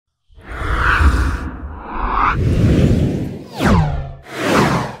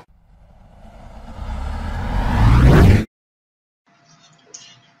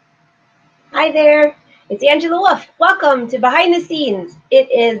Hi there, it's Angela Wolf. Welcome to Behind the Scenes. It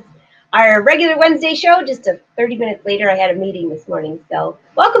is our regular Wednesday show. Just 30 minutes later, I had a meeting this morning. So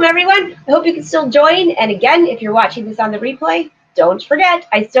welcome everyone. I hope you can still join. And again, if you're watching this on the replay, don't forget,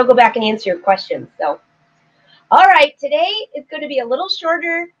 I still go back and answer your questions. So, all right, today is going to be a little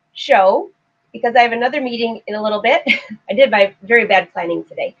shorter show because I have another meeting in a little bit. I did my very bad planning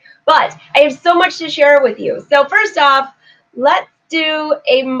today, but I have so much to share with you. So first off, let's do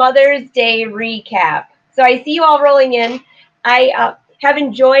a Mother's Day recap. So I see you all rolling in. I have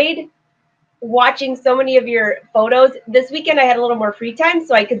enjoyed watching so many of your photos. This weekend I had a little more free time,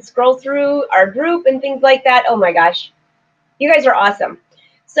 so I could scroll through our group and things like that. Oh my gosh, you guys are awesome.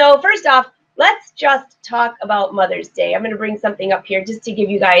 So first off, let's just talk about Mother's Day. I'm going to bring something up here just to give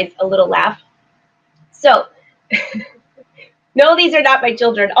you guys a little laugh. So, no, these are not my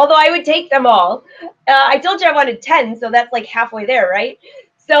children, although I would take them all. I told you I wanted 10, so that's like halfway there, right?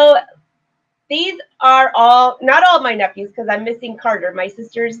 So these are all, not all my nephews, because I'm missing Carter. My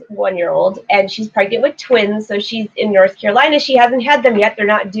sister's 1-year-old, and she's pregnant with twins, so she's in North Carolina. She hasn't had them yet. They're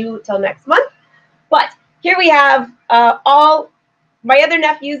not due till next month. But here we have all my other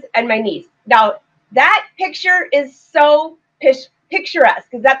nephews and my niece. Now, that picture is so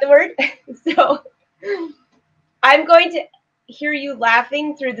picturesque. Is that the word? So I'm going to hear you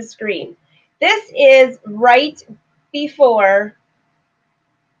laughing through the screen. This is right before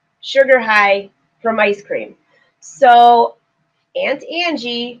Sugar High from ice cream. So Aunt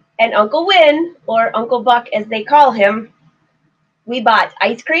Angie and Uncle Win, or Uncle Buck as they call him, we bought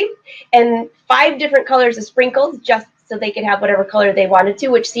ice cream and 5 different colors of sprinkles just so they could have whatever color they wanted to,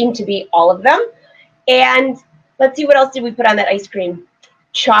 which seemed to be all of them. And let's see, what else did we put on that ice cream?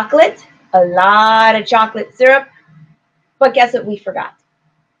 Chocolate, a lot of chocolate syrup. But guess what we forgot?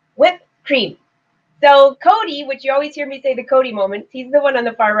 Whipped cream. So Cody, which you always hear me say the Cody moment, he's the one on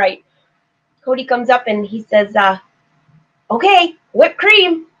the far right. Cody comes up and he says, okay, whipped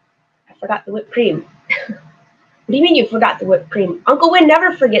cream. I forgot the whipped cream. What do you mean you forgot the whipped cream? Uncle Win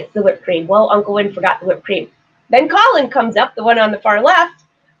never forgets the whipped cream. Well, Uncle Win forgot the whipped cream. Then Colin comes up, the one on the far left,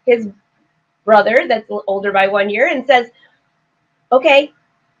 his brother that's older by 1 year, and says, okay,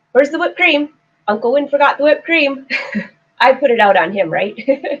 where's the whipped cream? Uncle Win forgot the whipped cream. I put it out on him, right?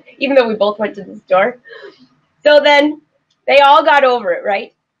 Even though we both went to the store. So then they all got over it,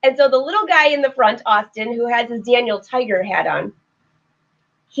 right? And so the little guy in the front, Austin, who has his Daniel Tiger hat on,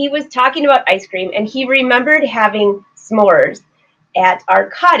 he was talking about ice cream, and he remembered having s'mores at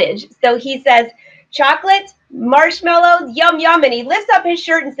our cottage. So he says, chocolate, marshmallows, yum, yum. And he lifts up his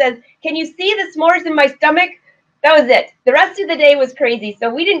shirt and says, can you see the s'mores in my stomach? That was it. The rest of the day was crazy.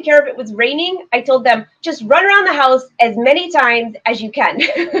 So we didn't care if it was raining. I told them, just run around the house as many times as you can.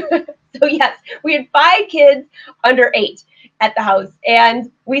 So yes, we had 5 kids under 8 at the house,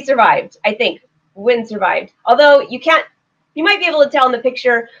 and we survived. I think Win survived. Although you might be able to tell in the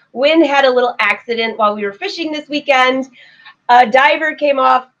picture, Win had a little accident while we were fishing this weekend. A diver came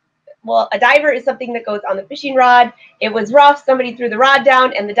off. Well, a diver is something that goes on the fishing rod. It was rough. Somebody threw the rod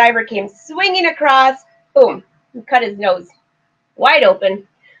down, and the diver came swinging across. Boom. He cut his nose wide open.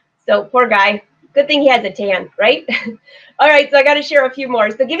 So poor guy. Good thing he has a tan, right? All right, so I got to share a few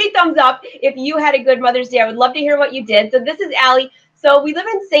more. So give me thumbs up if you had a good Mother's Day. I would love to hear what you did. So this is Allie. So we live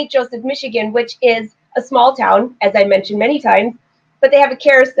in St. Joseph, Michigan, which is a small town, as I mentioned many times, but they have a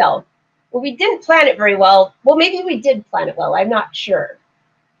carousel. Well, we didn't plan it very well. Well, maybe we did plan it well. I'm not sure.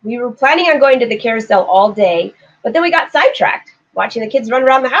 We were planning on going to the carousel all day, but then we got sidetracked watching the kids run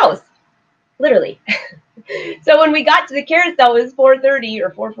around the house, literally. So when we got to the carousel, it was 4:30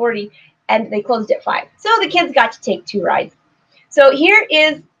 or 4:40, and they closed at 5. So the kids got to take 2 rides. So here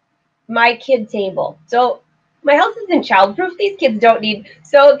is my kid table. So my house isn't childproof. These kids don't need.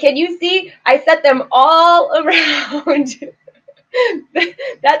 So can you see? I set them all around.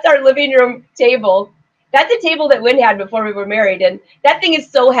 That's our living room table. That's a table that Win had before we were married, and that thing is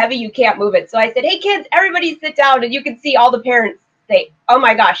so heavy you can't move it. So I said, hey kids, everybody sit down, and you can see all the parents say, oh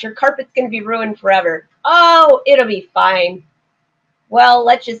my gosh, your carpet's going to be ruined forever. Oh, it'll be fine. Well,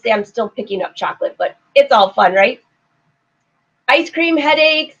 let's just say I'm still picking up chocolate, but it's all fun, right? Ice cream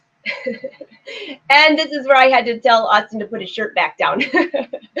headaches. And this is where I had to tell Austin to put his shirt back down.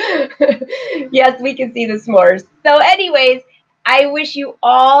 Yes, we can see the s'mores. So anyways, I wish you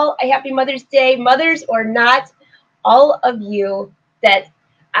all a happy Mother's Day, mothers or not, all of you that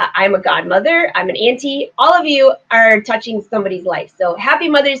I'm a godmother, I'm an auntie, all of you are touching somebody's life. So happy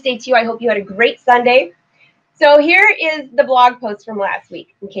Mother's Day to you. I hope you had a great Sunday. So here is the blog post from last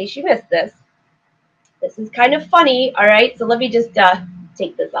week, in case you missed this. This is kind of funny, all right? So let me just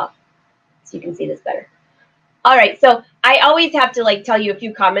take this off so you can see this better. All right, so I always have to like tell you a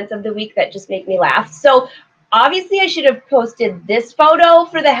few comments of the week that just make me laugh. So obviously I should have posted this photo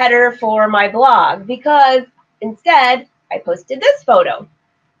for the header for my blog because instead I posted this photo.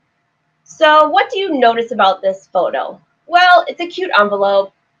 So what do you notice about this photo? Well, it's a cute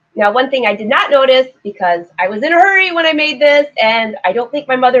envelope. Now, one thing I did not notice because I was in a hurry when I made this, and I don't think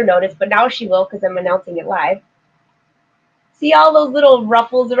my mother noticed, but now she will because I'm announcing it live. See all those little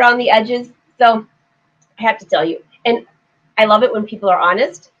ruffles around the edges? So I have to tell you, and I love it when people are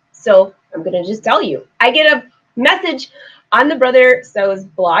honest, so I'm going to just tell you. I get a message on the Brother Sew's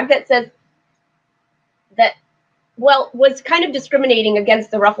blog that says that, well, was kind of discriminating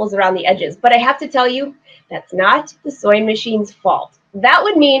against the ruffles around the edges, but I have to tell you, that's not the sewing machine's fault. That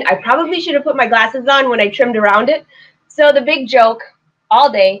would mean I probably should have put my glasses on when I trimmed around it. So the big joke all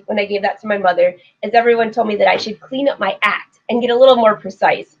day when I gave that to my mother is everyone told me that I should clean up my act and get a little more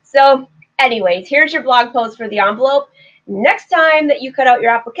precise. So anyways, here's your blog post for the envelope. Next time that you cut out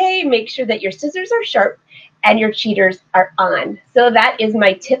your applique, make sure that your scissors are sharp and your cheaters are on. So that is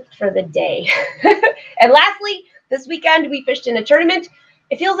my tip for the day. And lastly, this weekend we fished in a tournament.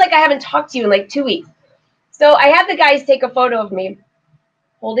 It feels like I haven't talked to you in like 2 weeks. So I had the guys take a photo of me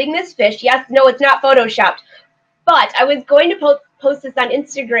holding this fish. Yes, no, it's not photoshopped. But I was going to post this on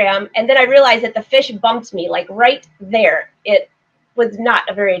Instagram, and then I realized that the fish bumped me like right there. It was not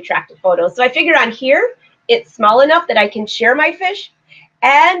a very attractive photo. So I figured on here, it's small enough that I can share my fish.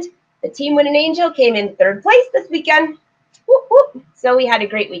 And the Team Win an Angel came in 3rd place this weekend. Whoop, whoop. So we had a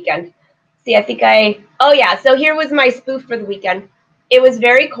great weekend. See, I think oh yeah, so here was my spoof for the weekend. It was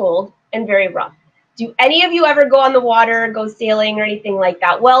very cold and very rough. Do any of you ever go on the water, go sailing or anything like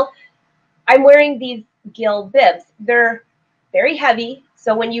that? Well, I'm wearing these gill bibs. They're very heavy.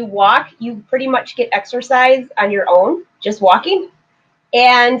 So when you walk, you pretty much get exercise on your own, just walking.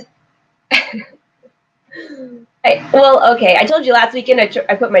 And okay, I told you last weekend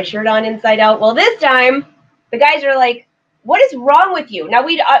I put my shirt on inside out. Well, this time the guys are like, what is wrong with you? Now,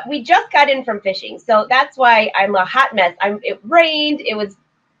 we just got in from fishing, so that's why I'm a hot mess. It rained, it was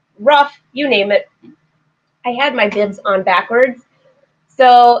rough, you name it. I had my bibs on backwards,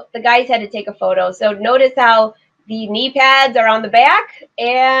 so the guys had to take a photo. So notice how the knee pads are on the back,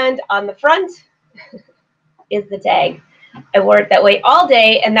 and on the front is the tag. I wore it that way all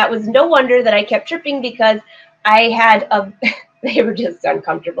day, and that was no wonder that I kept tripping because I had they were just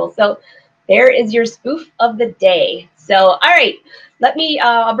uncomfortable. So there is your spoof of the day. So, all right,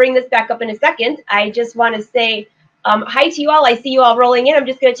 I'll bring this back up in a second. I just want to say hi to you all. I see you all rolling in. I'm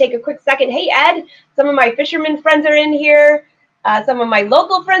just going to take a quick second. Hey, Ed, some of my fisherman friends are in here. Some of my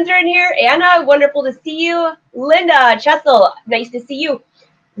local friends are in here. Anna, wonderful to see you. Linda, Chessel, nice to see you.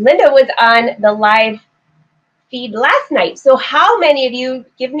 Linda was on the live feed last night. So how many of you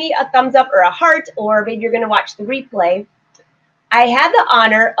give me a thumbs up or a heart, or maybe you're going to watch the replay? I had the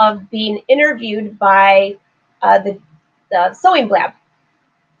honor of being interviewed by the Sewing Blab.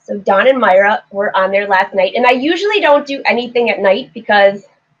 So Don and Myra were on there last night, and I usually don't do anything at night because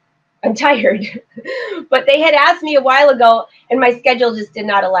I'm tired. But they had asked me a while ago, and my schedule just did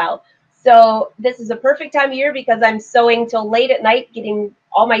not allow. So this is a perfect time of year because I'm sewing till late at night, getting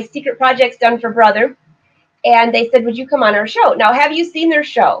all my secret projects done for Brother. And they said, would you come on our show? Now, have you seen their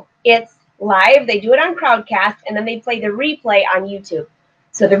show? It's live. They do it on Crowdcast, and then they play the replay on YouTube.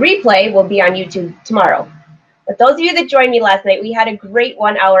 So the replay will be on YouTube tomorrow. But those of you that joined me last night, we had a great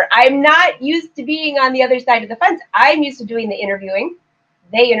 1 hour. I'm not used to being on the other side of the fence. I'm used to doing the interviewing.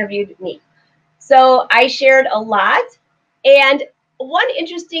 They interviewed me. So I shared a lot. And one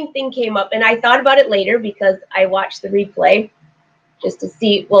interesting thing came up, and I thought about it later because I watched the replay just to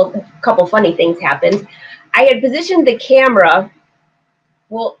see, well, a couple funny things happened. I had positioned the camera.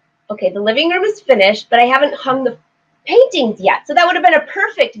 Well, okay, the living room is finished, but I haven't hung the paintings yet. So that would have been a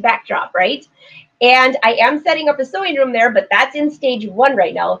perfect backdrop, right? And I am setting up a sewing room there, but that's in stage 1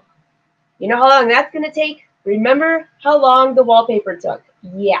 right now. You know how long that's going to take? Remember how long the wallpaper took?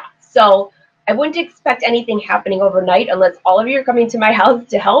 Yeah. So I wouldn't expect anything happening overnight unless all of you are coming to my house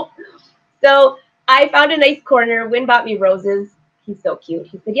to help. So I found a nice corner. Wynn bought me roses. He's so cute.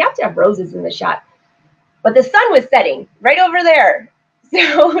 He said, you have to have roses in the shot. But the sun was setting right over there.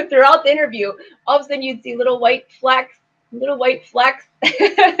 So throughout the interview, all of a sudden you'd see little white flecks. In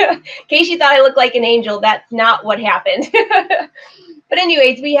case you thought I looked like an angel, that's not what happened. But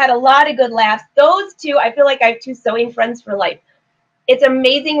anyways, we had a lot of good laughs. Those two, I feel like I have 2 sewing friends for life. It's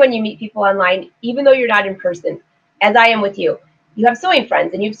amazing when you meet people online, even though you're not in person, as I am with you. You have sewing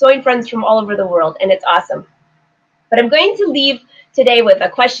friends, and you have sewing friends from all over the world, and it's awesome. But I'm going to leave today with a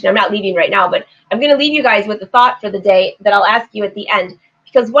question. I'm not leaving right now, but I'm going to leave you guys with a thought for the day that I'll ask you at the end.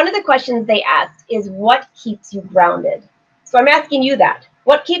 because one of the questions they asked is what keeps you grounded? So I'm asking you that.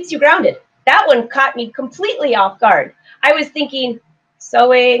 What keeps you grounded? That one caught me completely off guard. I was thinking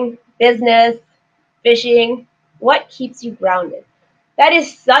sewing, business, fishing. What keeps you grounded? That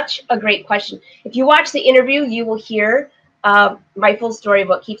is such a great question. If you watch the interview, you will hear my full story of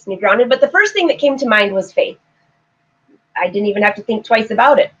what keeps me grounded. But the first thing that came to mind was faith. I didn't even have to think twice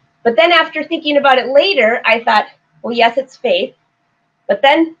about it. But then after thinking about it later, I thought, well, yes, it's faith. But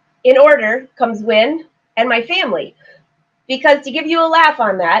then in order comes Win and my family. Because to give you a laugh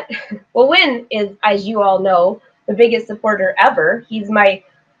on that, well, Win is, as you all know, the biggest supporter ever. He's my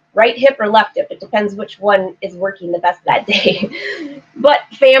right hip or left hip. It depends which one is working the best that day. But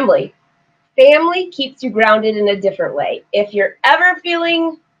family. Family keeps you grounded in a different way. If you're ever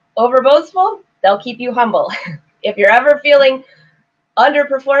feeling over boastful, they'll keep you humble. If you're ever feeling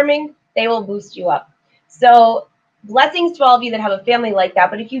underperforming, they will boost you up. So blessings to all of you that have a family like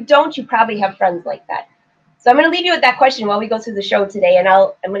that. But if you don't, you probably have friends like that. So I'm going to leave you with that question while we go through the show today, and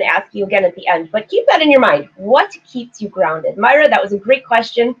I'm going to ask you again at the end. But keep that in your mind. What keeps you grounded? Myra, that was a great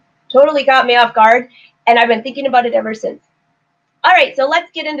question. Totally caught me off guard, and I've been thinking about it ever since. All right, so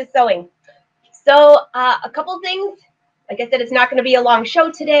let's get into sewing. So a couple things. Like I said, it's not going to be a long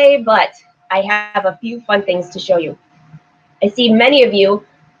show today, but I have a few fun things to show you. I see many of you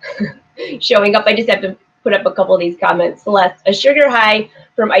showing up. I just have to put up a couple of these comments. Celeste, a sugar high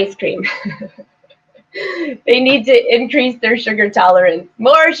from ice cream. They need to increase their sugar tolerance.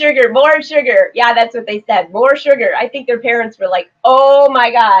 More sugar, more sugar. Yeah, that's what they said. More sugar. I think their parents were like, oh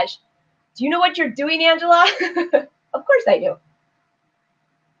my gosh. Do you know what you're doing, Angela? Of course I do.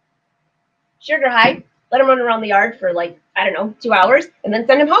 Sugar high. Let them run around the yard for like, I don't know, 2 hours, and then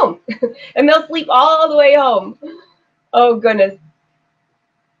send them home. And they'll sleep all the way home. Oh, goodness.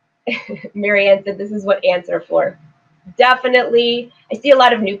 Marianne said this is what ants are for. Definitely. I see a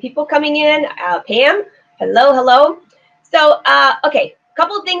lot of new people coming in. Pam, hello, hello. So, okay, a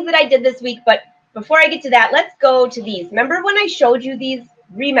couple of things that I did this week, but before I get to that, let's go to these. Remember when I showed you these?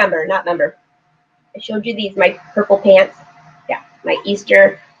 Remember, not member. I showed you these, my purple pants. Yeah, my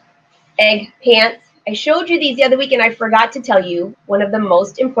Easter egg pants. I showed you these the other week, and I forgot to tell you one of the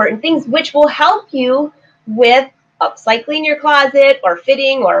most important things, which will help you with upcycling your closet or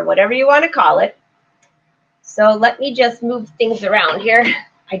fitting or whatever you want to call it. So let me just move things around here.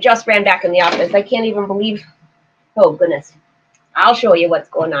 I just ran back in the office. I can't even believe, oh goodness. I'll show you what's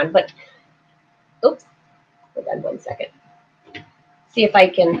going on, but, oops, hold on 1 second. See if I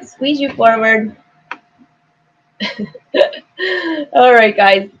can squeeze you forward. All right,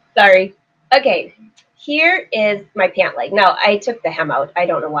 guys, sorry. Okay, here is my pant leg. Now, I took the hem out. I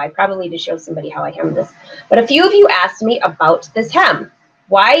don't know why, probably to show somebody how I hem this. But a few of you asked me about this hem.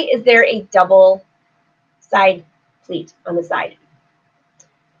 Why is there a double side pleat on the side?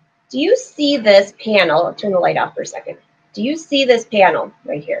 Do you see this panel? I'll turn the light off for a second. Do you see this panel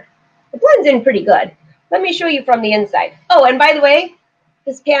right here? It blends in pretty good. Let me show you from the inside. Oh, and by the way,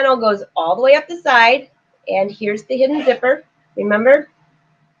 this panel goes all the way up the side, and here's the hidden zipper. Remember?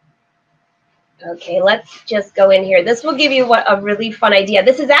 Okay, let's just go in here. This will give you a really fun idea.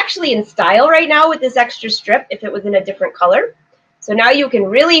 This is actually in style right now with this extra strip if it was in a different color. So now you can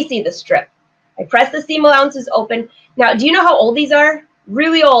really see the strip. I press the seam allowances open. Now, do you know how old these are?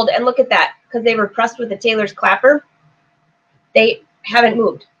 Really old, and look at that, because they were pressed with the tailor's clapper. They haven't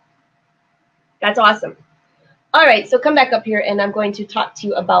moved. That's awesome. All right, so come back up here, and I'm going to talk to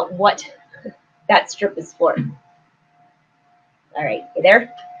you about what that strip is for. All right, you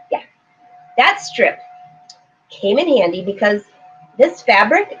there? Yeah. That strip came in handy because this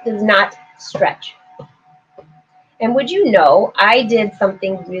fabric does not stretch. And would you know, I did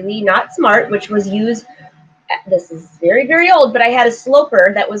something really not smart, which was use, this is very, very old, but I had a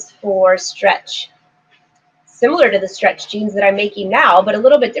sloper that was for stretch. Similar to the stretch jeans that I'm making now, but a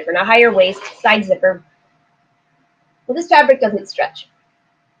little bit different, a higher waist, side zipper. Well, this fabric doesn't stretch.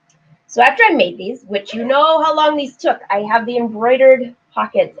 So after I made these, which you know how long these took, I have the embroidered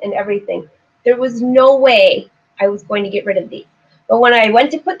pockets and everything. There was no way I was going to get rid of these. But when I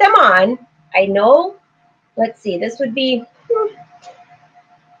went to put them on, I know, let's see, this would be,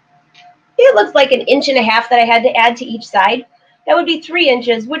 it looks like 1.5 inches that I had to add to each side. That would be 3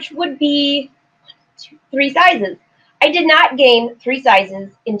 inches, which would be 3 sizes. I did not gain 3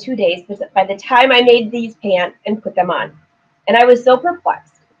 sizes in 2 days by the time I made these pants and put them on. And I was so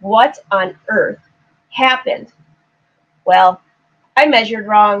perplexed. What on earth happened? Well, I measured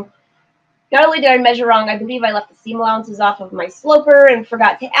wrong. Not only did I measure wrong, I believe I left the seam allowances off of my sloper and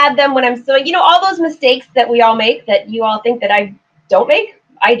forgot to add them when I'm sewing. You know, all those mistakes that we all make that you all think that I don't make,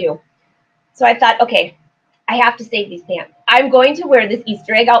 I do. So I thought, okay, I have to save these pants. I'm going to wear this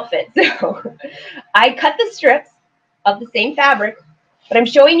Easter egg outfit. So I cut the strips of the same fabric, but I'm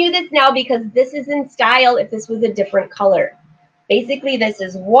showing you this now because this is in style if this was a different color. Basically, this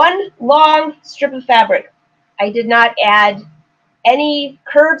is one long strip of fabric. I did not add any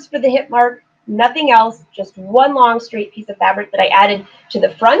curves for the hip mark, nothing else, just one long straight piece of fabric that I added to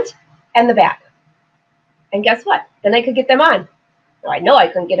the front and the back. And guess what? Then I could get them on. Well, I know I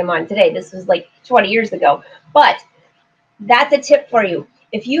couldn't get them on today. This was like 20 years ago. But that's a tip for you.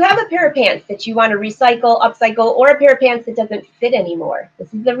 If you have a pair of pants that you want to recycle, upcycle, or a pair of pants that doesn't fit anymore,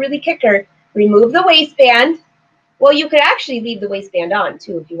 this is the really kicker. Remove the waistband. Well, you could actually leave the waistband on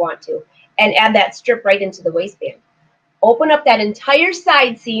too if you want to, and add that strip right into the waistband. Open up that entire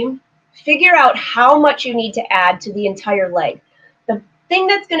side seam. Figure out how much you need to add to the entire leg. The thing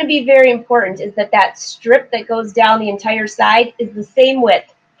that's going to be very important is that that strip that goes down the entire side is the same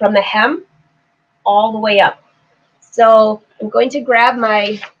width from the hem all the way up. So I'm going to grab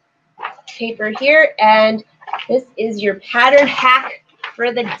my paper here, and this is your pattern hack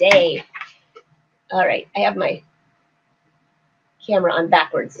for the day. All right, I have my camera on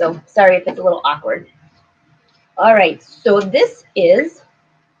backwards, so sorry if it's a little awkward. All right, so this is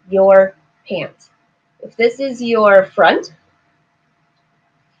your pant. If this is your front,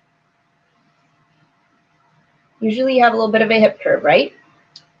 usually you have a little bit of a hip curve, right?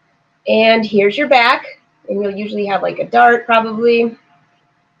 And here's your back, and you'll usually have like a dart probably.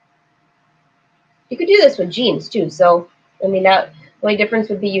 You could do this with jeans too, so I mean, that the only difference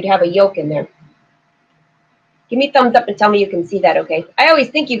would be you'd have a yoke in there. Give me a thumbs up and tell me you can see that, okay? I always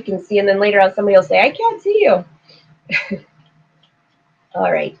think you can see, and then later on somebody will say, I can't see you.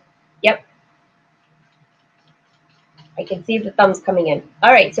 All right. Yep. I can see the thumbs coming in.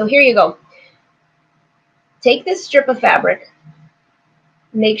 All right, so here you go. Take this strip of fabric.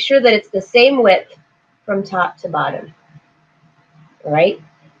 Make sure that it's the same width from top to bottom. All right?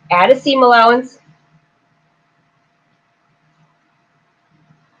 Add a seam allowance.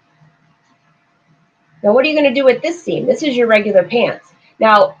 Now, what are you going to do with this seam? This is your regular pants.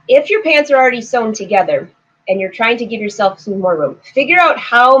 Now, if your pants are already sewn together and you're trying to give yourself some more room, figure out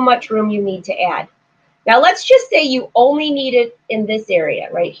how much room you need to add. Now, let's just say you only need it in this area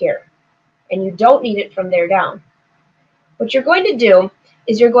right here, and you don't need it from there down. What you're going to do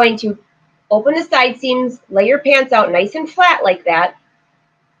is you're going to open the side seams, lay your pants out nice and flat like that,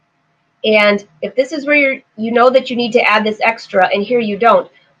 and if this is where you know that you need to add this extra and here you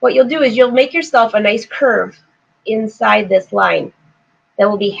don't, what you'll do is you'll make yourself a nice curve inside this line that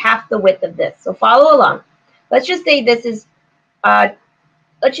will be half the width of this. So follow along. Let's just say this is, let's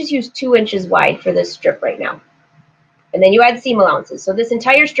just use 2 inches wide for this strip right now. And then you add seam allowances. So this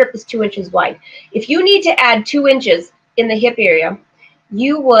entire strip is 2 inches wide. If you need to add 2 inches in the hip area,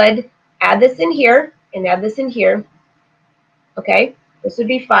 you would add this in here and add this in here. Okay, this would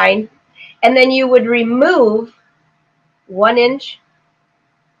be fine. And then you would remove 1 inch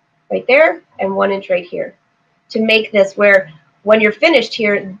right there and 1 inch right here to make this where when you're finished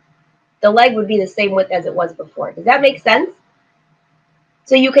here, the leg would be the same width as it was before. Does that make sense?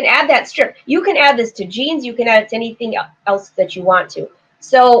 So you can add that strip. You can add this to jeans. You can add it to anything else that you want to.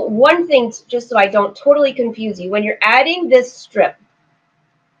 So one thing, just so I don't totally confuse you, when you're adding this strip,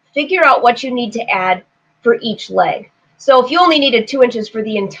 figure out what you need to add for each leg. So if you only needed 2 inches for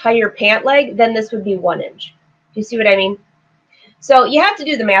the entire pant leg, then this would be 1 inch. Do you see what I mean? So you have to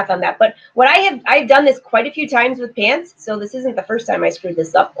do the math on that. But what I've done this quite a few times with pants, so this isn't the first time I screwed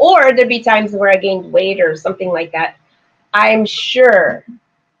this up. Or there'd be times where I gained weight or something like that. I'm sure,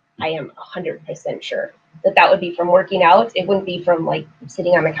 I am 100% sure that that would be from working out. It wouldn't be from like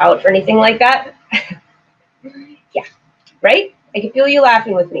sitting on the couch or anything like that. Yeah, right? I can feel you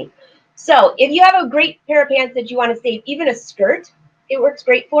laughing with me. So if you have a great pair of pants that you want to save, even a skirt, it works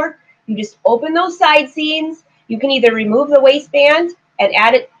great for. You just open those side seams. You can either remove the waistband and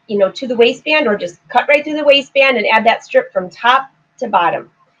add it, you know, to the waistband, or just cut right through the waistband and add that strip from top to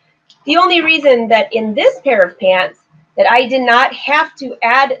bottom. The only reason that in this pair of pants that I did not have to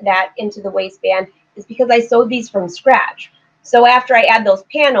add that into the waistband is because I sewed these from scratch. So after I add those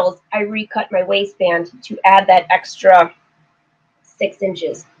panels, I recut my waistband to add that extra 6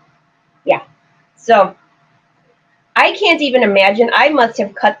 inches. Yeah, so I can't even imagine. I must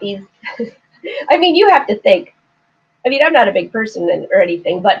have cut these. I mean, you have to think. I mean, I'm not a big person or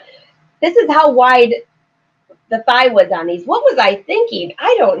anything, but this is how wide the thigh was on these. What was I thinking?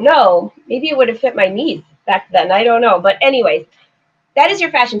 I don't know. Maybe it would have fit my knees back then. I don't know. But anyways, that is your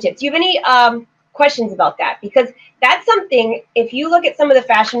fashion tips. Do you have any questions about that? Because that's something, if you look at some of the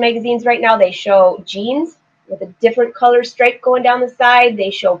fashion magazines right now, they show jeans with a different color stripe going down the side.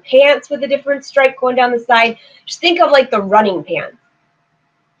 They show pants with a different stripe going down the side. Just think of like the running pants.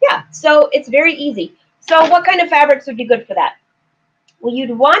 Yeah, so it's very easy. So what kind of fabrics would be good for that? Well,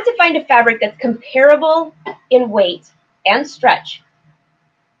 you'd want to find a fabric that's comparable in weight and stretch.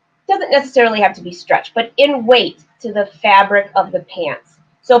 Doesn't necessarily have to be stretch, but in weight to the fabric of the pants.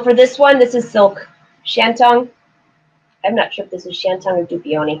 So for this one, this is silk shantung. I'm not sure if this is shantung or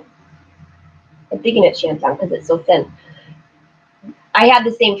dupioni. I'm thinking it's shantung because it's so thin. I had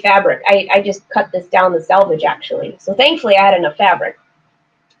the same fabric. I just cut this down the selvage actually. So thankfully I had enough fabric.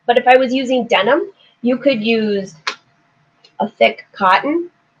 But if I was using denim, you could use a thick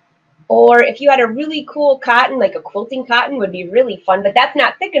cotton. Or if you had a really cool cotton, like a quilting cotton would be really fun, but that's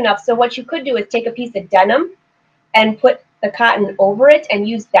not thick enough. So what you could do is take a piece of denim and put the cotton over it and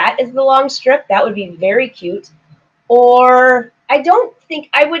use that as the long strip. That would be very cute. Or I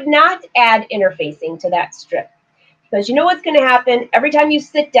would not add interfacing to that strip. Because you know what's going to happen? Every time you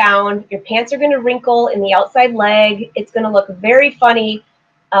sit down, your pants are going to wrinkle in the outside leg. It's going to look very funny.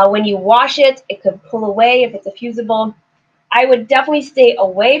 When you wash it, it could pull away if it's a fusible. I would definitely stay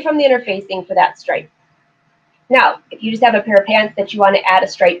away from the interfacing for that stripe. Now, if you just have a pair of pants that you want to add a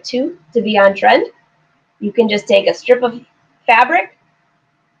stripe to be on trend, you can just take a strip of fabric,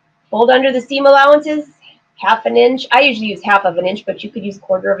 fold under the seam allowances, 1/2 inch. I usually use 1/2 inch, but you could use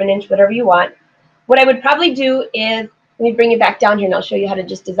 1/4 inch, whatever you want. What I would probably do is, let me bring it back down here and I'll show you how to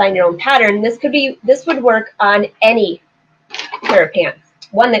just design your own pattern. This would work on any pair of pants.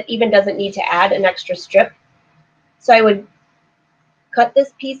 One that even doesn't need to add an extra strip. So I would cut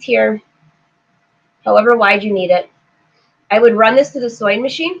this piece here, however wide you need it. I would run this through the sewing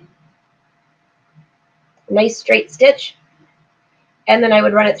machine, nice straight stitch, and then I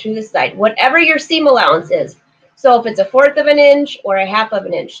would run it through the side, whatever your seam allowance is. So if it's a 1/4 inch or a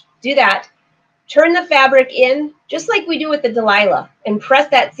 1/2 inch, do that. Turn the fabric in, just like we do with the Delilah, and press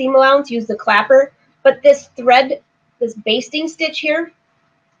that seam allowance, use the clapper. But this thread, this basting stitch here,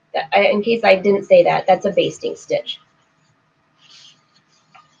 in case I didn't say that, that's a basting stitch.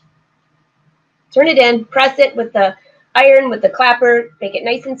 Turn it in, press it with the iron, with the clapper, make it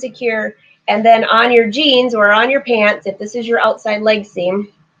nice and secure, and then on your jeans or on your pants, if this is your outside leg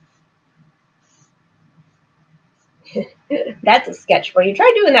seam, that's a sketch for you. Try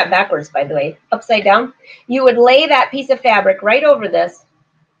doing that backwards, by the way, upside down. You would lay that piece of fabric right over this,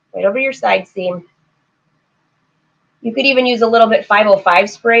 right over your side seam. You could even use a little bit 505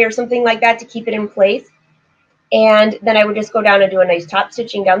 spray or something like that to keep it in place. And then I would just go down and do a nice top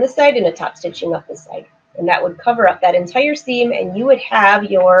stitching down this side and a top stitching up this side. And that would cover up that entire seam, and you would have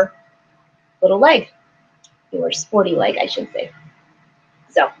your little leg, your sporty leg, I should say.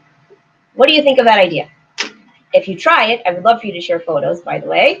 So what do you think of that idea? If you try it, I would love for you to share photos, by the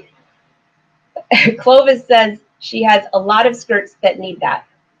way. Clovis says she has a lot of skirts that need that.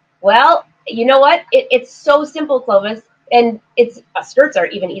 Well, you know what? It's so simple, Clovis. And skirts are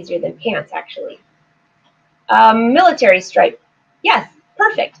even easier than pants, actually. Military stripe. Yes,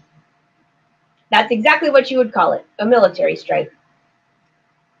 perfect. That's exactly what you would call it, a military stripe.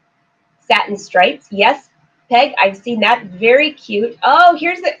 Satin stripes. Yes, Peg, I've seen that. Very cute. Oh, you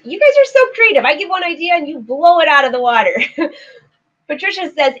guys are so creative. I give one idea and you blow it out of the water. Patricia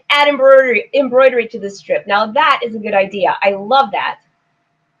says, add embroidery to the strip. Now that is a good idea. I love that.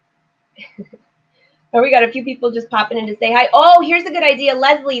 Oh, we got a few people just popping in to say hi. Oh, here's a good idea.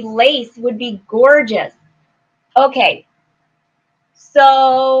 Leslie, lace would be gorgeous. Okay,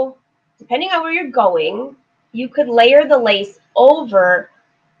 so depending on where you're going, you could layer the lace over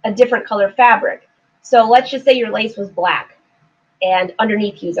a different color fabric. So let's just say your lace was black and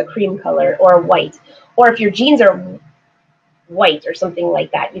underneath use a cream color or white. Or if your jeans are white or something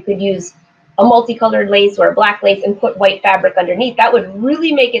like that, you could use a multicolored lace or a black lace and put white fabric underneath. That would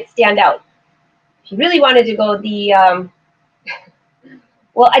really make it stand out. If you really wanted to go the,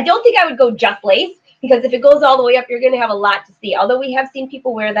 well, I don't think I would go just lace, because if it goes all the way up, you're going to have a lot to see. Although we have seen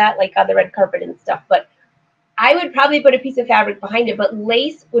people wear that like on the red carpet and stuff. But I would probably put a piece of fabric behind it. But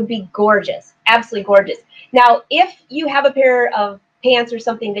lace would be gorgeous. Absolutely gorgeous. Now, if you have a pair of pants or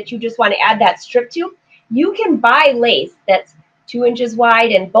something that you just want to add that strip to, you can buy lace that's 2 inches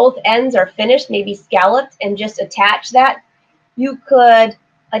wide and both ends are finished, maybe scalloped, and just attach that. You could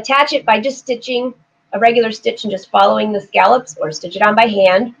attach it by just stitching a regular stitch and just following the scallops, or stitch it on by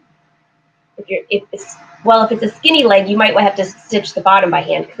hand. If it's a skinny leg, you might have to stitch the bottom by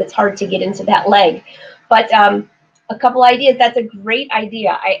hand because it's hard to get into that leg. But a couple ideas. That's a great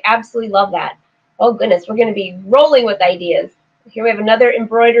idea. I absolutely love that. Oh goodness, we're going to be rolling with ideas. Here we have another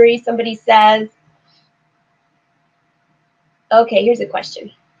embroidery. Somebody says, okay, here's a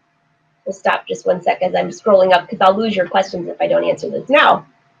question. We'll stop just one sec as I'm scrolling up because I'll lose your questions if I don't answer this now.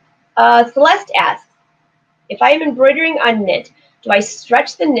 Celeste asks, if I am embroidering on knit, do I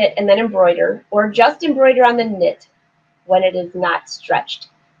stretch the knit and then embroider, or just embroider on the knit when it is not stretched?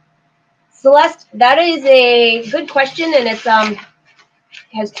 Celeste, that is a good question, and it's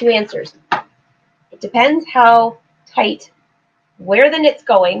has two answers. It depends how tight, where the knit's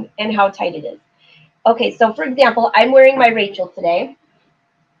going, and how tight it is. Okay, so for example, I'm wearing my Rachel today.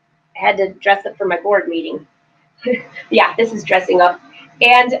 I had to dress up for my board meeting. Yeah, this is dressing up.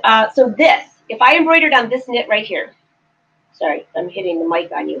 And so this, if I embroidered on this knit right here, sorry, I'm hitting the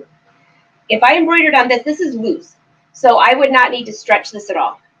mic on you. If I embroidered on this, this is loose. So I would not need to stretch this at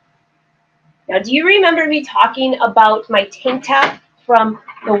all. Now, do you remember me talking about my tank top from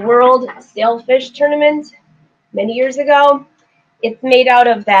the World Sailfish Tournament many years ago? It's made out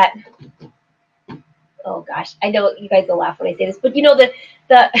of that, oh gosh, I know you guys will laugh when I say this, but you know the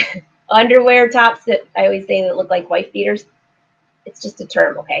underwear tops that I always say that look like wife beaters? It's just a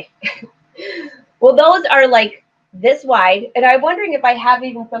term, okay? Well, those are like this wide, and I'm wondering if I have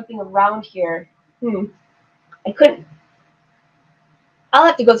even something around here. I couldn't. I'll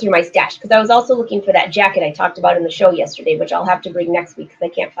have to go through my stash because I was also looking for that jacket I talked about in the show yesterday, which I'll have to bring next week because I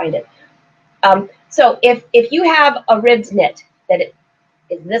can't find it. So if you have a ribbed knit that it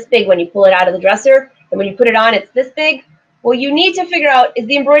is this big when you pull it out of the dresser, and when you put it on, it's this big, well, you need to figure out, is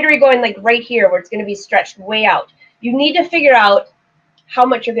the embroidery going like right here where it's going to be stretched way out? You need to figure out how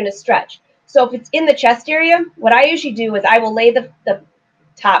much you're going to stretch. So if it's in the chest area, what I usually do is I will lay the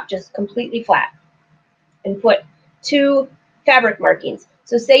top just completely flat and put 2 fabric markings.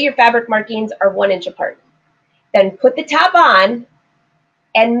 So say your fabric markings are 1 inch apart. Then put the top on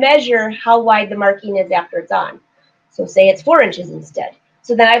and measure how wide the marking is after it's on. So say it's 4 inches instead.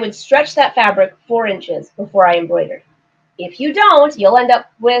 So then I would stretch that fabric 4 inches before I embroider. If you don't, you'll end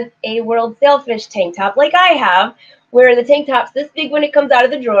up with a World Sailfish tank top like I have, where the tank top's this big when it comes out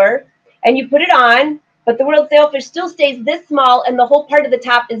of the drawer, and you put it on, but the World Sailfish still stays this small, and the whole part of the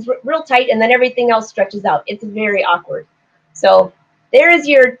top is real tight, and then everything else stretches out. It's very awkward. So there is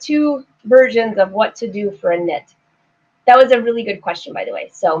your 2 versions of what to do for a knit. That was a really good question, by the way.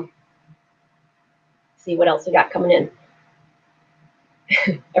 So let's see what else we got coming in.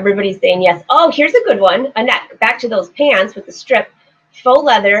 Everybody's saying yes. Oh, here's a good one. Annette, back to those pants with the strip, faux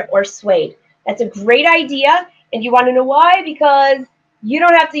leather or suede. That's a great idea. And you want to know why? Because you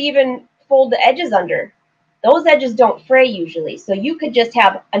don't have to even fold the edges under. Those edges don't fray usually. So you could just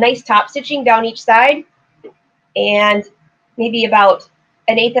have a nice top stitching down each side and maybe about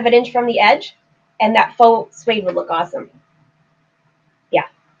 1/8 of an inch from the edge. And that faux suede would look awesome. Yeah.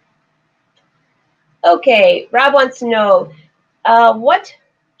 Okay, Rob wants to know, what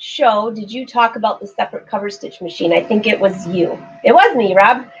show did you talk about the separate cover stitch machine? I think it was you. It was me,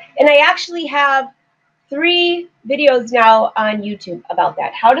 Rob. And I actually have 3 videos now on YouTube about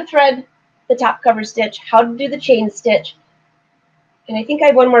that. How to thread the top cover stitch, how to do the chain stitch, and I think I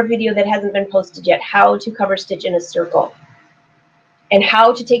have one more video that hasn't been posted yet, how to cover stitch in a circle, and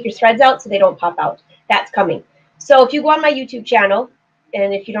how to take your threads out so they don't pop out. That's coming. So if you go on my YouTube channel,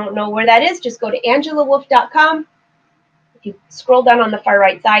 and if you don't know where that is, just go to angelawolf.com. If you scroll down on the far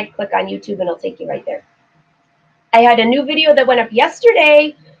right side, click on YouTube, and it'll take you right there. I had a new video that went up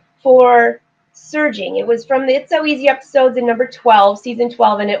yesterday for serging. It was from the It's So Easy episodes in number 12, season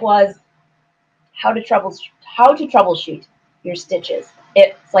 12, and it was how to troubleshoot your stitches.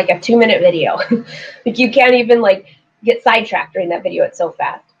 It's like a 2-minute video. Like you can't even like get sidetracked during that video. It's so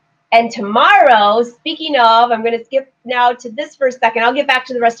fast. And tomorrow, speaking of, I'm going to skip now to this for a second. I'll get back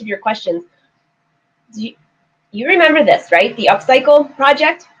to the rest of your questions. You remember this, right? The Upcycle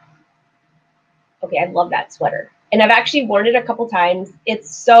project? Okay, I love that sweater. And I've actually worn it a couple times.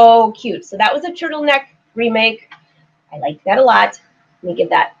 It's so cute. So that was a turtleneck remake. I liked that a lot. Let me get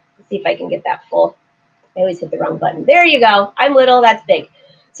that. Let's see if I can get that full. I always hit the wrong button. There you go. I'm little, that's big.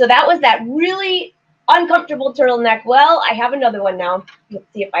 So that was that really uncomfortable turtleneck. Well, I have another one now. Let's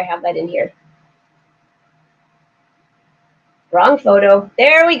see if I have that in here. Wrong photo.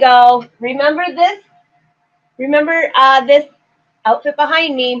 There we go. Remember this? Remember this outfit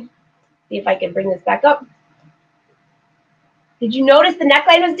behind me? See if I can bring this back up. Did you notice the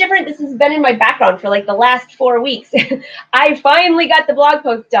neckline was different? This has been in my background for like the last 4 weeks. I finally got the blog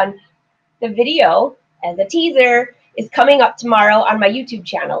post done. The video, as a teaser, is coming up tomorrow on my YouTube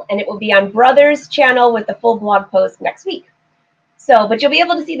channel, and it will be on Brother's channel with the full blog post next week. So, but you'll be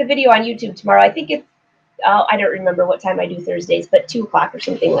able to see the video on YouTube tomorrow. I think it's, I don't remember what time I do Thursdays, but 2 o'clock or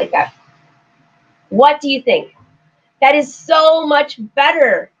something like that. What do you think? That is so much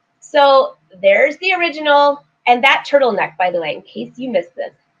better. So there's the original, and that turtleneck, by the way, in case you missed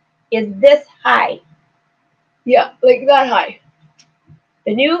this. is this high. Yeah, like that high.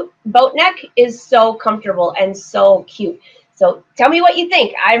 The new boat neck is so comfortable and so cute. So tell me what you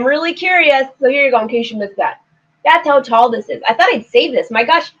think. I'm really curious. So here you go, in case you missed that. That's how tall this is. I thought I'd save this. My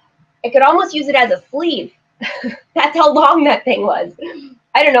gosh, I could almost use it as a sleeve. That's how long that thing was.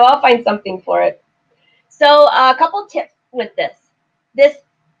 I don't know. I'll find something for it. So a couple tips with this. This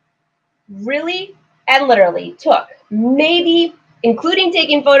really and literally took maybe, including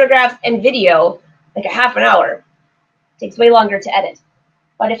taking photographs and video, like a half an hour. It takes way longer to edit.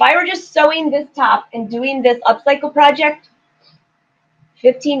 But if I were just sewing this top and doing this upcycle project,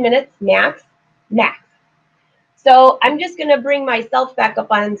 15 minutes max, max. So I'm just going to bring myself back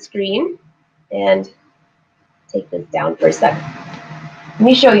up on screen and take this down for a second. Let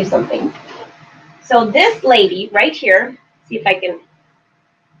me show you something. So this lady right here, see if I can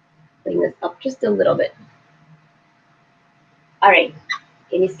bring this up just a little bit. All right,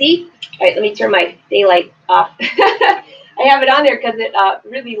 can you see? All right, let me turn my daylight off. I have it on there because it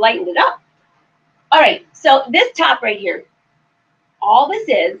really lightened it up. All right, so this top right here, all this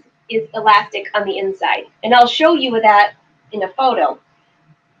is elastic on the inside. And I'll show you that in a photo.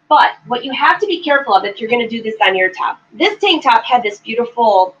 But what you have to be careful of if you're going to do this on your top, this tank top had this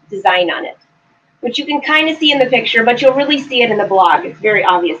beautiful design on it, which you can kind of see in the picture, but you'll really see it in the blog. It's very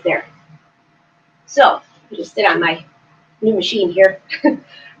obvious there. So I'll just sit on my new machine here.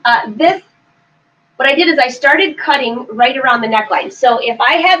 What I did is I started cutting right around the neckline. So if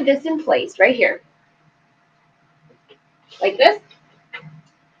I had this in place right here, like this,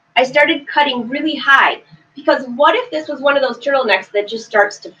 I started cutting really high, because what if this was one of those turtlenecks that just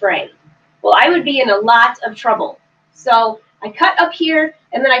starts to fray? Well, I would be in a lot of trouble. So I cut up here,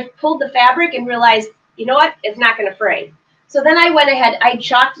 and then I pulled the fabric and realized, you know what, it's not going to fray. So then I went ahead, I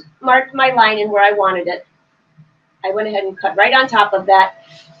marked my line in where I wanted it. I went ahead and cut right on top of that.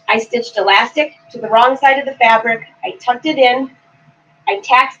 I stitched elastic to the wrong side of the fabric. I tucked it in. I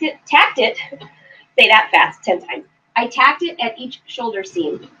tacked it, say that fast, 10 times. I tacked it at each shoulder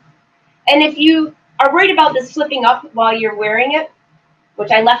seam. And if you are worried about this flipping up while you're wearing it,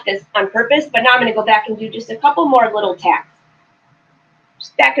 which I left this on purpose, but now I'm going to go back and do just a couple more little tacks.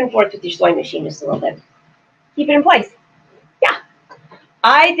 Just back and forth with your sewing machine just a little bit. Keep it in place. Yeah.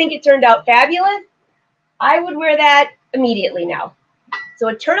 I think it turned out fabulous. I would wear that immediately now. So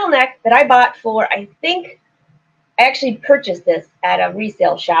a turtleneck that I bought for, I think, I actually purchased this at a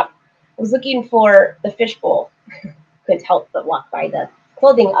resale shop. I was looking for the fishbowl. Couldn't help but walk by the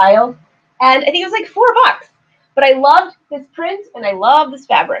clothing aisle. And I think it was like $4. But I loved this print and I love this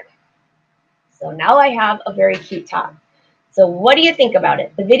fabric. So now I have a very cute top. So what do you think about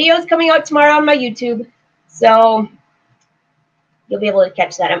it? The video is coming out tomorrow on my YouTube. So you'll be able to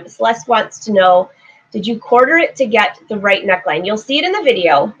catch that. Celeste wants to know, did you quarter it to get the right neckline? You'll see it in the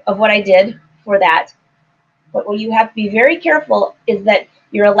video of what I did for that. But what you have to be very careful is that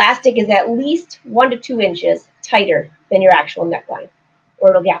your elastic is at least 1 to 2 inches tighter than your actual neckline, or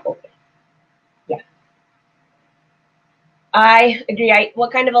it'll gap open. Yeah. I agree.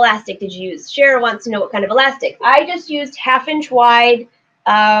 What kind of elastic did you use? Shara wants to know what kind of elastic. I just used 1/2 inch wide.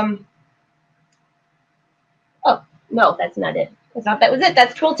 Oh, no, that's not it. I thought that was it.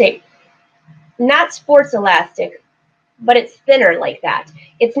 That's twill tape. Not sports elastic, but it's thinner like that.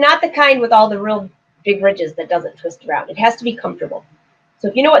 It's not the kind with all the real big ridges that doesn't twist around. It has to be comfortable. So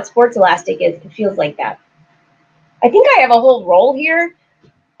if you know what sports elastic is, it feels like that. I think I have a whole roll here.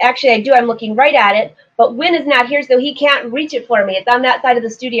 Actually, I do. I'm looking right at it. But Win is not here, so he can't reach it for me. It's on that side of the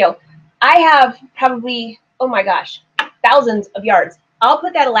studio. I have probably, oh my gosh, thousands of yards. I'll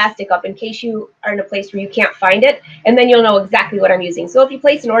put that elastic up in case you are in a place where you can't find it, and then you'll know exactly what I'm using. So if you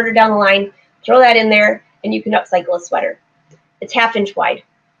place an order down the line, throw that in there, and you can upcycle a sweater. It's 1/2 inch wide.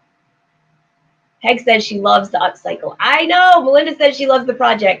 Peg says she loves the upcycle. I know. Melinda says she loves the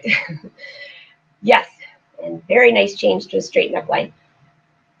project. Yes, and very nice change to a straight neckline.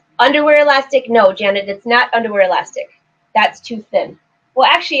 Underwear elastic? No, Janet, it's not underwear elastic. That's too thin. Well,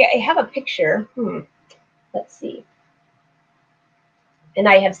 actually, I have a picture. Let's see. And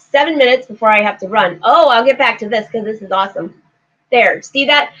I have 7 minutes before I have to run. Oh, I'll get back to this because this is awesome. There, see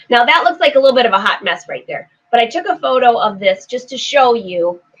that? Now that looks like a little bit of a hot mess right there. But I took a photo of this just to show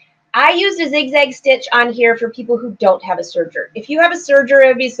you. I used a zigzag stitch on here for people who don't have a serger. If you have a serger, it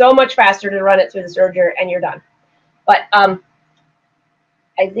would be so much faster to run it through the serger and you're done. But I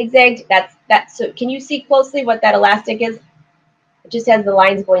zigzagged. That's so can you see closely what that elastic is? It just has the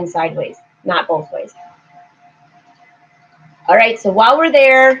lines going sideways, not both ways. All right, so while we're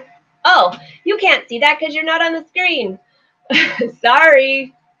there, oh, you can't see that because you're not on the screen.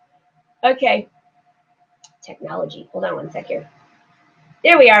 Sorry. Okay. Technology. Hold on one sec here.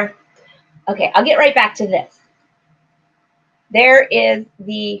 There we are. Okay, I'll get right back to this. There is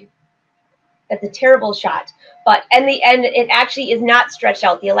that's a terrible shot, but in the end, it actually is not stretched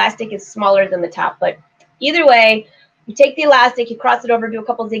out. The elastic is smaller than the top, but either way, you take the elastic, you cross it over, do a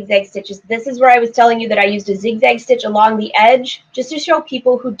couple zigzag stitches. This is where I was telling you that I used a zigzag stitch along the edge just to show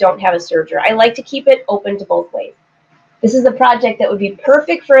people who don't have a serger. I like to keep it open to both ways. This is a project that would be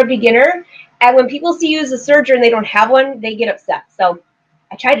perfect for a beginner, and when people see you as a serger and they don't have one, they get upset. So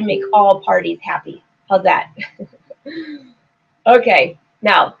I try to make all parties happy. How's that? Okay,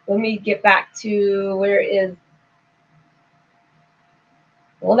 now let me get back to where is,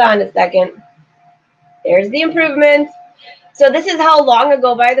 hold on a second. There's the improvement. So this is how long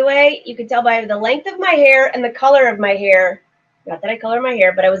ago, by the way, you can tell by the length of my hair and the color of my hair. Not that I color my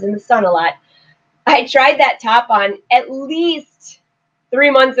hair, but I was in the sun a lot. I tried that top on at least 3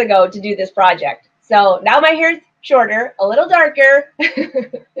 months ago to do this project. So now my hair's shorter, a little darker,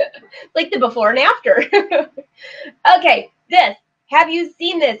 like the before and after. Okay, this, have you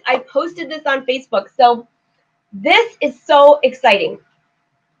seen this? I posted this on Facebook. So this is so exciting.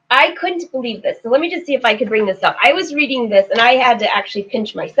 I couldn't believe this. So let me just see if I could bring this up. I was reading this and I had to actually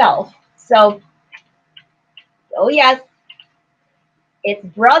pinch myself. So, oh yes, it's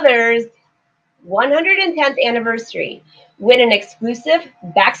Brothers' 110th anniversary. Win an exclusive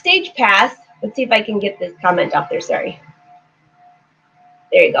backstage pass. Let's see if I can get this comment up there. Sorry.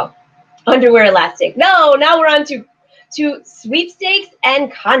 There you go. Underwear elastic. No, now we're on to sweepstakes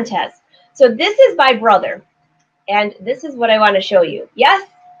and contests. So this is by Brother. And this is what I want to show you. Yes,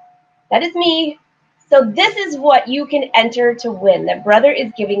 that is me. So this is what you can enter to win that Brother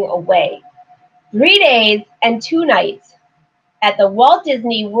is giving away. 3 days and 2 nights at the Walt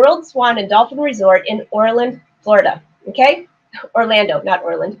Disney World Swan and Dolphin Resort in Orland, Florida. Okay? Orlando, not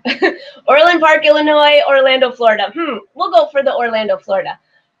Orland. Orland Park, Illinois, Orlando, Florida. We'll go for the Orlando, Florida.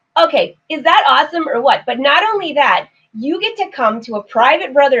 Okay, is that awesome or what? But not only that, you get to come to a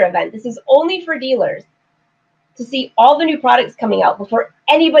private Brother event. This is only for dealers to see all the new products coming out before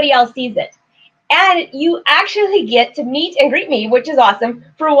anybody else sees it. And you actually get to meet and greet me, which is awesome,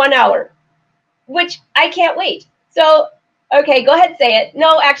 for 1 hour, which I can't wait. So, okay, go ahead, say it.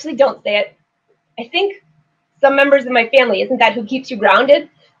 No, actually, don't say it. I think some members of my family, isn't that who keeps you grounded,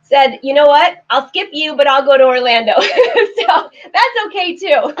 said, you know what, I'll skip you, but I'll go to Orlando. So that's okay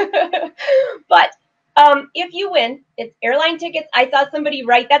too. But if you win, it's airline tickets. I saw somebody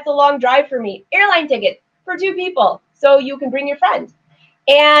write, that's a long drive for me. Airline tickets for 2 people, so you can bring your friend.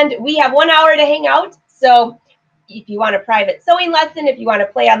 And we have 1 hour to hang out. So if you want a private sewing lesson, if you want to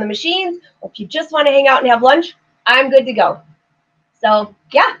play on the machines, or if you just want to hang out and have lunch, I'm good to go. So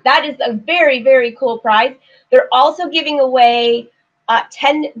yeah, that is a very, very cool prize. They're also giving away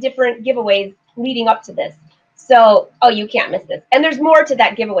 10 different giveaways leading up to this. So, oh, you can't miss this. And there's more to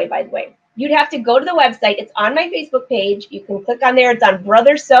that giveaway, by the way. You'd have to go to the website. It's on my Facebook page. You can click on there. It's on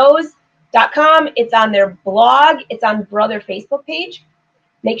brothersews.com. It's on their blog. It's on Brother Facebook page.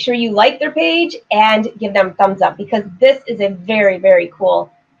 Make sure you like their page and give them a thumbs up, because this is a very, very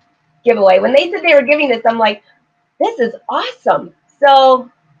cool giveaway. When they said they were giving this, I'm like, this is awesome. So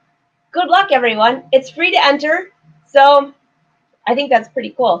good luck, everyone. It's free to enter. So I think that's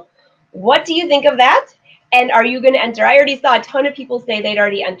pretty cool. What do you think of that? And are you going to enter? I already saw a ton of people say they'd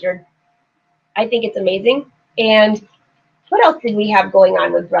already entered. I think it's amazing. And what else did we have going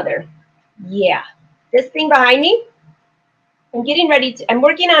on with Brother? Yeah, this thing behind me, I'm getting ready to, I'm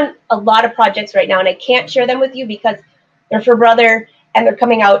working on a lot of projects right now, and I can't share them with you because they're for Brother and they're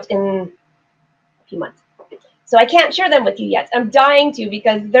coming out in a few months. So I can't share them with you yet. I'm dying to,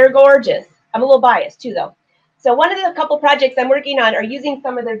 because they're gorgeous. I'm a little biased too, though. So one of the couple projects I'm working on are using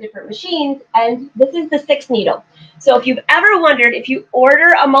some of their different machines, and this is the 6 needle. So if you've ever wondered, if you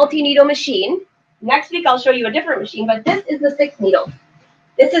order a multi-needle machine, next week I'll show you a different machine, but this is the 6 needle.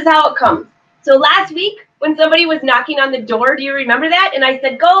 This is how it comes. So last week when somebody was knocking on the door, do you remember that? And I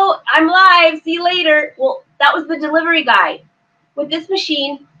said, go, I'm live, see you later. Well, that was the delivery guy with this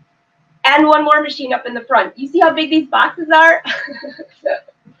machine and one more machine up in the front. You see how big these boxes are?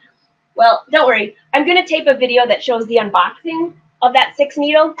 Well, don't worry. I'm going to tape a video that shows the unboxing of that 6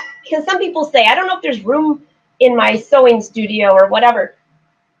 needle, because some people say, I don't know if there's room in my sewing studio or whatever.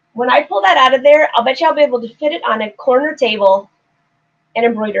 When I pull that out of there, I'll bet you I'll be able to fit it on a corner table and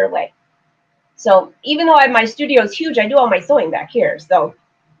embroider away. So even though my studio is huge, I do all my sewing back here. So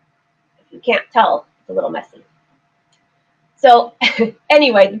if you can't tell, it's a little messy. So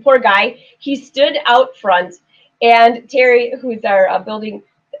anyway, the poor guy, he stood out front, and Terry, who's our building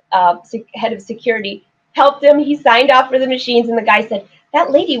head of security, helped him. He signed off for the machines, and the guy said,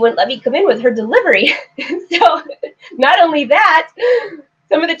 that lady wouldn't let me come in with her delivery. So not only that,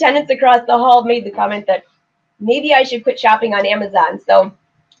 Some of the tenants across the hall made the comment that maybe I should quit shopping on Amazon. So,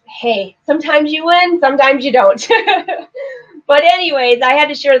 hey, sometimes you win, sometimes you don't. But anyways, I had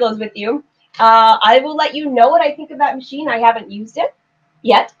to share those with you. I will let you know what I think of that machine. I haven't used it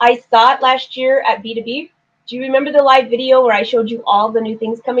yet. I saw it last year at B2B. Do you remember the live video where I showed you all the new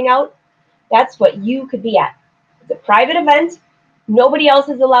things coming out? That's what you could be at. It's a private event. Nobody else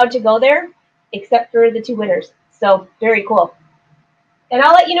is allowed to go there except for the two winners. So very cool. And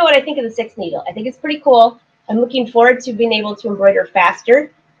I'll let you know what I think of the 6 needle. I think it's pretty cool. I'm looking forward to being able to embroider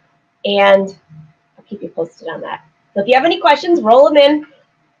faster, and I'll keep you posted on that. So if you have any questions, roll them in.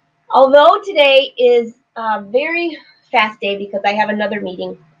 Although today is a very fast day because I have another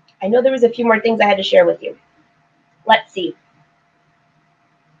meeting, I know there was a few more things I had to share with you. Let's see.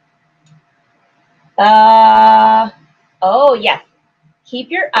 Oh, yes.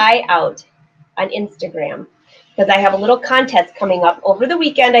 Keep your eye out on Instagram because I have a little contest coming up over the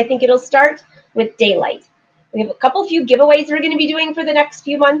weekend. I think it'll start with daylight. We have a few giveaways we're going to be doing for the next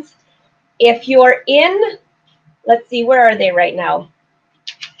few months. If you're in, let's see, where are they right now?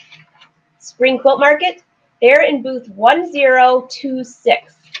 Spring Quilt Market. They're in booth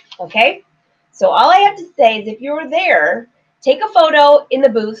 1026, okay? So all I have to say is if you're there, take a photo in the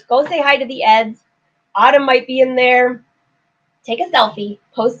booth, go say hi to the Eds. Autumn might be in there. Take a selfie,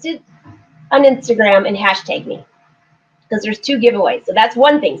 post it on Instagram, and hashtag me because there's 2 giveaways. So that's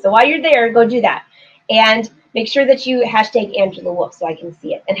one thing. So while you're there, go do that. And make sure that you hashtag Angela Wolf so I can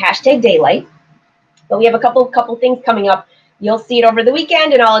see it. And hashtag daylight. But we have a couple things coming up. You'll see it over the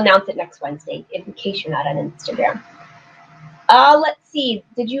weekend, and I'll announce it next Wednesday in case you're not on Instagram. Let's see.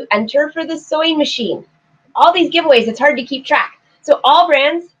 Did you enter for the sewing machine? All these giveaways, it's hard to keep track. So all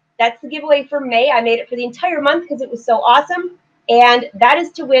brands, that's the giveaway for May. I made it for the entire month because it was so awesome. And that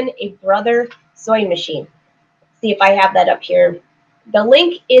is to win a Brother sewing machine. Let's see if I have that up here. The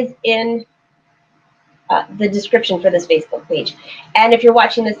link is in the description for this Facebook page. And if you're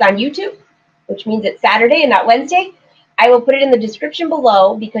watching this on YouTube, which means it's Saturday and not Wednesday, I will put it in the description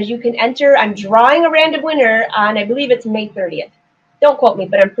below because you can enter. I'm drawing a random winner on, I believe it's May 30th. Don't quote me,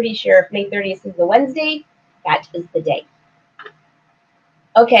 but I'm pretty sure if May 30th is the Wednesday, that is the day.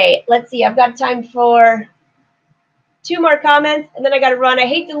 Okay, let's see. I've got time for 2 more comments, and then I got to run. I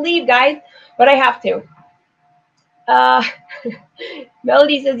hate to leave, guys, but I have to.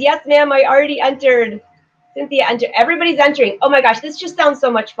 Melody says, yes, ma'am, I already entered. Cynthia entered. Everybody's entering. Oh, my gosh, this just sounds so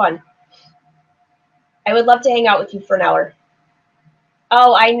much fun. I would love to hang out with you for an hour.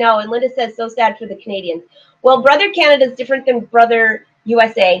 Oh, I know. And Linda says, so sad for the Canadians. Well, Brother Canada is different than Brother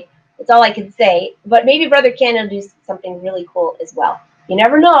USA. That's all I can say. But maybe Brother Canada will do something really cool as well. You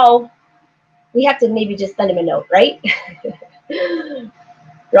never know. We have to maybe just send him a note, right?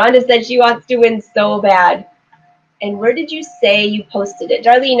 Rhonda said she wants to win so bad. And where did you say you posted it?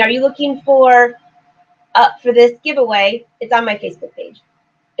 Darlene, are you looking for this giveaway? It's on my Facebook page.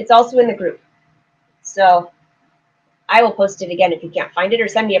 It's also in the group. So I will post it again if you can't find it, or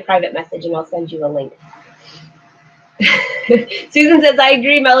send me a private message and I'll send you a link. Susan says, I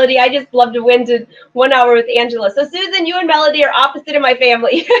agree, Melody. I just love to win to 1 hour with Angela. So Susan, you and Melody are opposite of my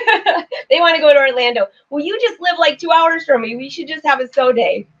family. They want to go to Orlando. Well, you just live like 2 hours from me. We should just have a sew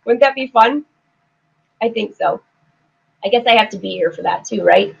day. Wouldn't that be fun? I think so. I guess I have to be here for that too,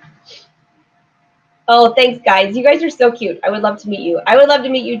 right? Oh, thanks, guys. You guys are so cute. I would love to meet you. I would love to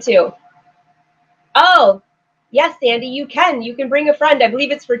meet you too. Oh, yes, Sandy, you can. You can bring a friend. I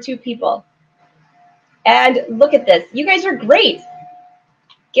believe it's for 2 people. And look at this. You guys are great.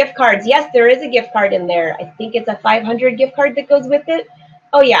 Gift cards. Yes, there is a gift card in there. I think it's a 500 gift card that goes with it.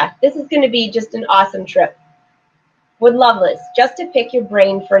 Oh, yeah. This is going to be just an awesome trip. Would love this. Just to pick your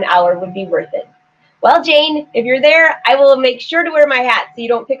brain for an hour would be worth it. Well, Jane, if you're there, I will make sure to wear my hat so you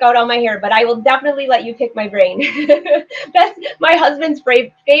don't pick out all my hair, but I will definitely let you pick my brain. That's my husband's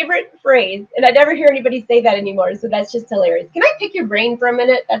favorite phrase, and I never hear anybody say that anymore, so that's just hilarious. Can I pick your brain for a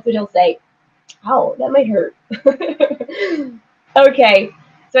minute? That's what he'll say. Oh, that might hurt. Okay,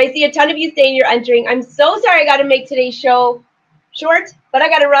 so I see a ton of you saying you're entering. I'm so sorry I got to make today's show short, but I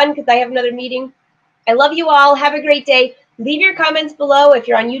got to run because I have another meeting. I love you all. Have a great day. Leave your comments below. If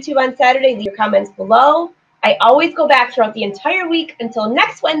you're on YouTube on Saturday, leave your comments below. I always go back throughout the entire week until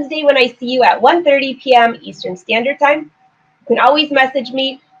next Wednesday when I see you at 1:30 p.m. Eastern Standard Time. You can always message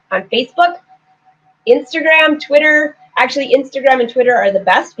me on Facebook, Instagram, Twitter. Actually, Instagram and Twitter are the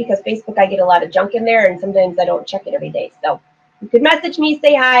best because Facebook, I get a lot of junk in there, and sometimes I don't check it every day. So you could message me,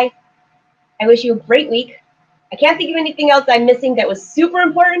 say hi. I wish you a great week. I can't think of anything else I'm missing that was super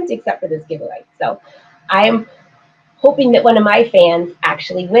important except for this giveaway. So I'm hoping that one of my fans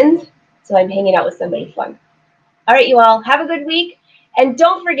actually wins, so I'm hanging out with somebody fun. All right, you all, have a good week, And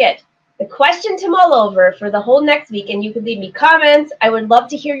don't forget, the question to mull over for the whole next week, and you can leave me comments. I would love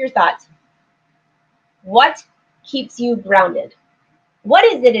to hear your thoughts. What keeps you grounded? What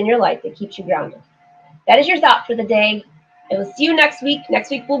is it in your life that keeps you grounded? That is your thought for the day. I will see you next week. Next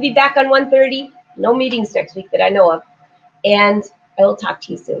week we'll be back on 1:30. No meetings next week that I know of. And I will talk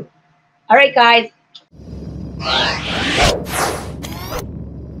to you soon. All right, guys.